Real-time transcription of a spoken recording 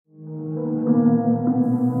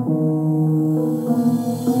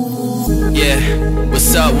Yeah,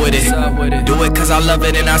 what's up with it? Do it cause I love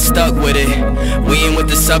it and I stuck with it. We ain't with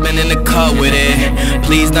the subbing in the cut with it.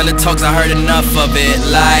 Please none of the talks, I heard enough of it.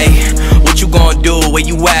 Like, what you gonna do? Where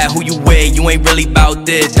you at? Who you with? You ain't really about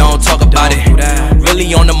this, don't talk about it.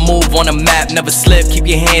 Really on the move, on the map, never slip. Keep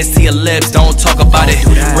your hands to your lips, don't talk about it.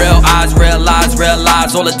 Real eyes, real lives,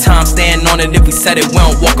 all the time. Stand on it, if we said it, we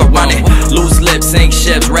don't walk around it. Loose lips, sink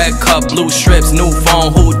ships, red cup, blue strips, new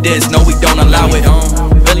phone, who this? No, we don't allow it.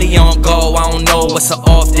 Really on go, I don't know what's an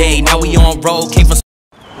off day. Now we on road, came from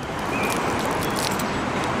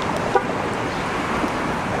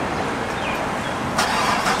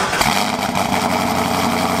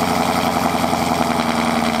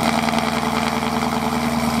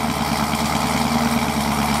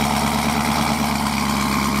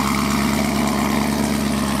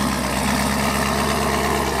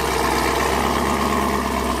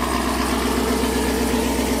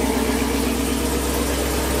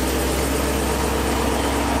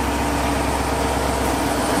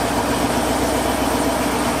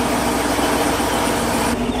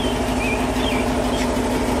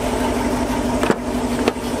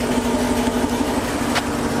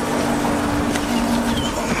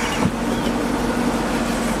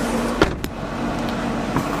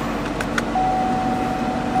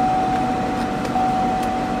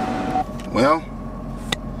Well,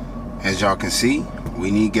 as y'all can see,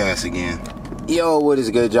 we need gas again. Yo, what is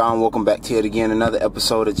good, y'all? Welcome back to it again, another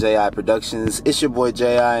episode of JI Productions. It's your boy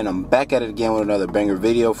JI, and I'm back at it again with another banger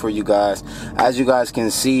video for you guys. As you guys can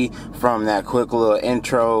see from that quick little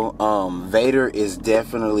intro, Vader is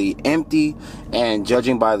definitely empty, and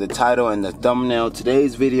judging by the title and the thumbnail,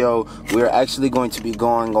 today's video, we're actually going to be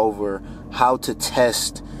going over how to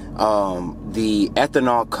test the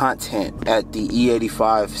ethanol content at the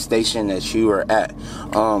E85 station that you are at.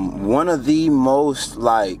 One of the most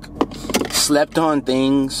slept on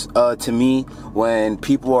things to me when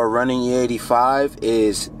people are running E85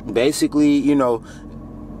 is basically, you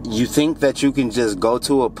think that you can just go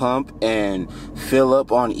to a pump and fill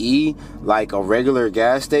up on E like a regular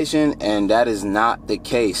gas station, and that is not the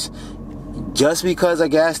case. Just because a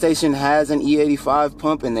gas station has an E85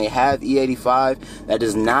 pump and they have E85, that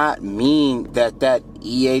does not mean that that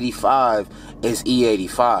E85 is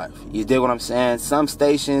E85. You dig what I'm saying? Some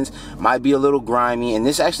stations might be a little grimy, and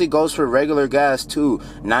this actually goes for regular gas too.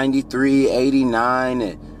 93,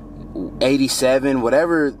 89, 87,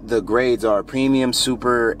 whatever the grades are, premium,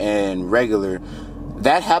 super, and regular.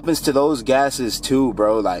 That happens to those gases too,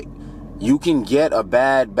 bro. Like, you can get a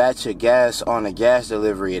bad batch of gas on a gas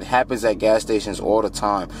delivery. It happens at gas stations all the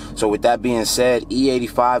time. So with that being said,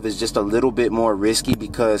 E85 is just a little bit more risky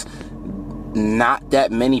because not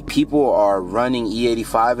that many people are running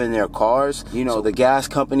E85 in their cars. The gas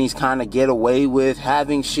companies kind of get away with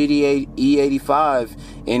having shitty E85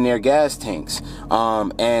 in their gas tanks.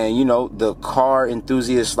 And the car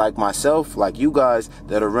enthusiasts like myself, like you guys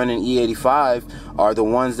that are running E85, are the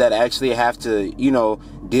ones that actually have to,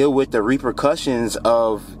 deal with the repercussions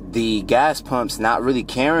of the gas pumps not really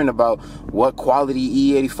caring about what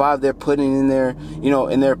quality E85 they're putting in their,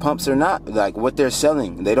 in their pumps or not, like what they're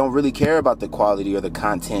selling. They don't really care about the quality or the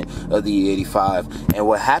content of the E85. And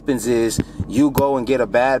what happens is you go and get a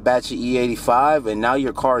bad batch of E85 and now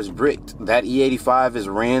your car is bricked. That E85 is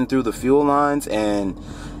ran through the fuel lines, and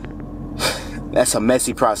that's a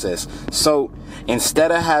messy process. So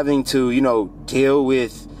instead of having to, deal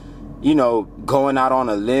with, going out on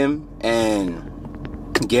a limb and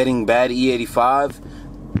getting bad E85,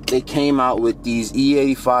 they came out with these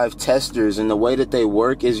E85 testers, and the way that they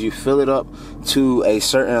work is you fill it up to a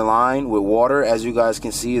certain line with water. As you guys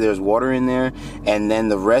can see, there's water in there, and then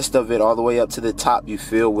the rest of it all the way up to the top you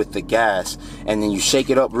fill with the gas, and then you shake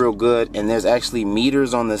it up real good, and there's actually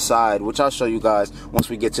meters on the side, which I'll show you guys once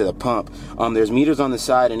we get to the pump. There's meters on the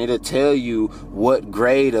side, and it'll tell you what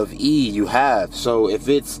grade of E you have. So if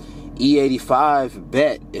it's E85,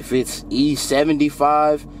 bet. If it's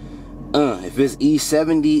E75, if it's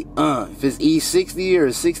E70, if it's E60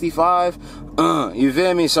 or 65, you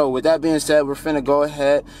feel me? So with that being said, we're finna go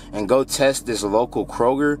ahead and go test this local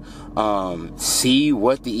Kroger, see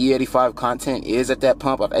what the E85 content is at that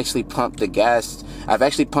pump. I've actually pumped the gas. I've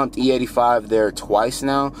actually pumped E85 there twice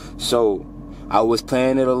now, so I was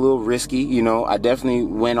playing it a little risky. I definitely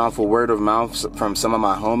went off a word of mouth from some of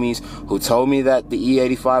my homies who told me that the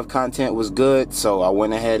E85 content was good, so I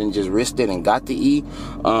went ahead and just risked it and got the E.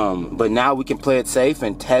 But now we can play it safe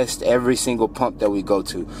and test every single pump that we go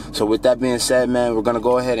to. So with that being said, man, we're gonna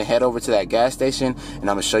go ahead and head over to that gas station, and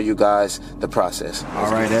I'm gonna show you guys the process.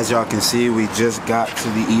 All right, as y'all can see, we just got to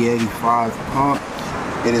the E85 pump.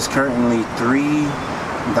 It is currently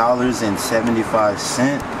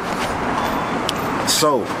 $3.75.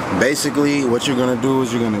 So basically what you're gonna do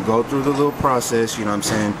is you're gonna go through the little process, you know what I'm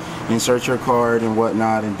saying, insert your card and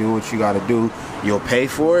whatnot and do what you gotta do. You'll pay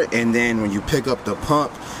for it, and then when you pick up the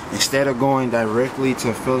pump, instead of going directly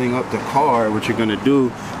to filling up the car, what you're gonna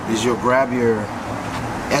do is you'll grab your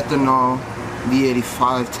ethanol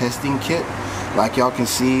E85 testing kit. Like y'all can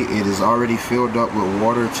see, it is already filled up with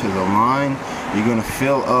water to the line. You're gonna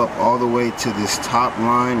fill up all the way to this top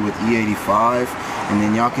line with E85, and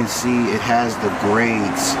then y'all can see it has the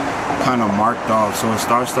grades kind of marked off. So it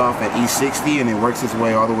starts off at E60 and it works its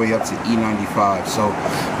way all the way up to E95. So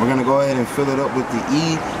we're gonna go ahead and fill it up with the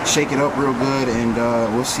E, shake it up real good, and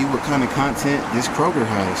we'll see what kind of content this Kroger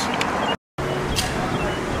has.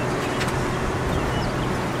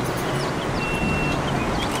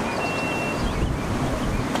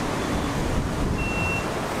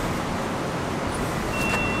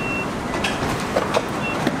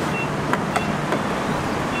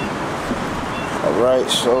 Alright,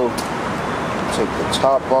 so take the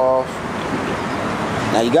top off.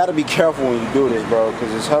 Now you gotta be careful when you do this, bro,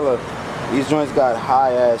 because it's hella, these joints got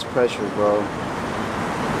high ass pressure, bro.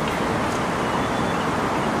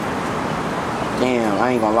 Damn,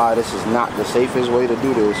 I ain't gonna lie, this is not the safest way to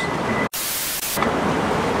do this.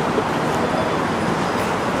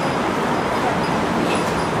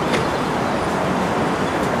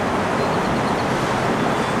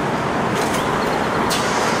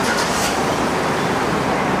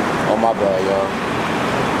 My bad, y'all.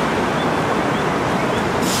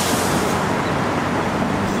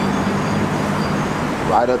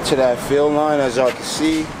 Right up to that fill line, as y'all can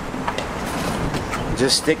see.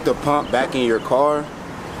 Just stick the pump back in your car.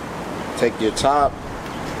 Take your top.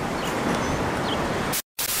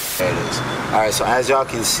 There it is. Alright, so as y'all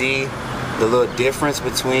can see, the little difference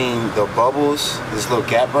between the bubbles, this little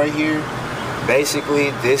gap right here, basically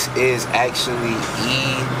this is actually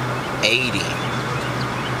E80.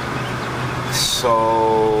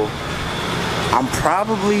 So I'm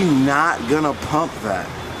probably not gonna pump that.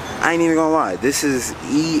 I ain't even gonna lie. This is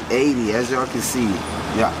E80, as y'all can see.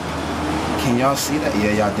 Yeah, can y'all see that?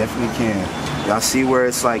 Yeah, y'all definitely can. Y'all see where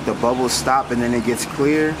it's like the bubbles stop and then it gets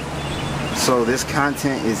clear? So this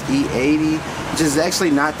content is E80, which is actually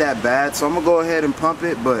not that bad. So I'm gonna go ahead and pump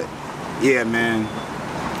it, but yeah, man,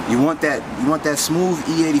 you want that smooth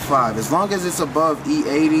E85. As long as it's above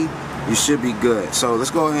E80, you should be good. So let's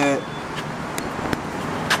go ahead.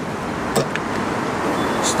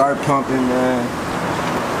 Start pumping,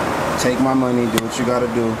 man. Take my money, do what you gotta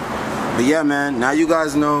do. But yeah, man, now you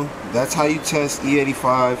guys know that's how you test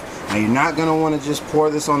E85. Now you're not gonna want to just pour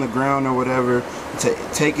this on the ground or whatever.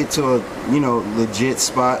 Take it to a, you know, legit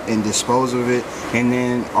spot and dispose of it. And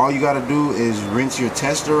then all you gotta do is rinse your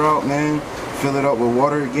tester out, man. Fill it up with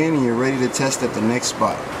water again, and you're ready to test at the next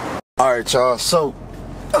spot. All right, y'all. So,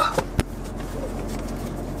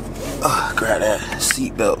 grab that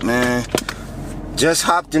seatbelt, man. Just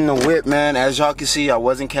hopped in the whip, man. As y'all can see, I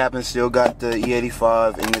wasn't capping. Still got the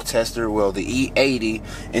E85 in the tester. Well, the E80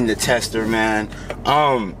 in the tester, man.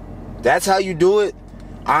 That's how you do it.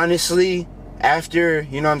 Honestly, after,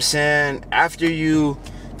 you know what I'm saying, after you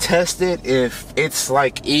test it, if it's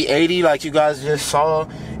like E80 like you guys just saw,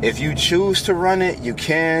 if you choose to run it, you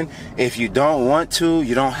can. If you don't want to,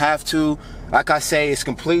 you don't have to. Like I say, it's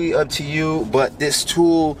completely up to you, but this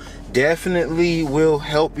tool definitely will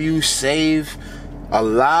help you save a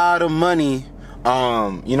lot of money, you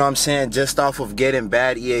know what I'm saying, just off of getting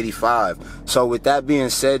bad E85. So with that being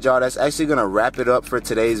said, y'all, that's actually gonna wrap it up for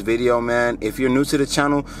today's video, man. If you're new to the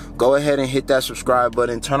channel, go ahead and hit that subscribe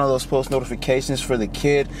button, turn on those post notifications for the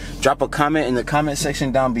kid, drop a comment in the comment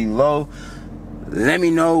section down below. Let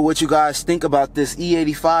me know what you guys think about this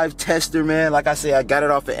E85 tester, man. Like I say, I got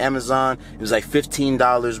it off of Amazon. It was like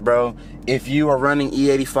 $15, bro. If you are running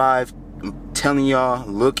E85, I'm telling y'all,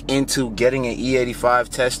 look into getting an E85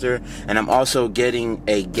 tester. And I'm also getting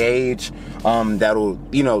a gauge that'll,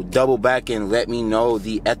 you know, double back and let me know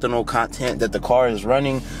the ethanol content that the car is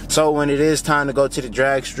running. So when it is time to go to the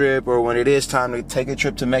drag strip, or when it is time to take a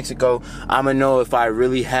trip to Mexico, I'm gonna know if I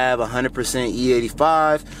really have 100%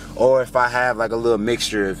 E85 or if I have like a little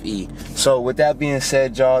mixture of E. So with that being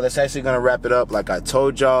said, y'all, that's actually gonna wrap it up. Like I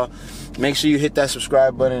told y'all, make sure you hit that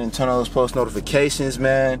subscribe button and turn on those post notifications,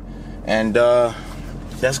 man. And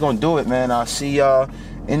that's gonna do it, man. I'll see y'all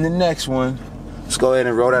in the next one. Let's go ahead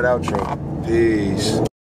and roll that outro. Peace.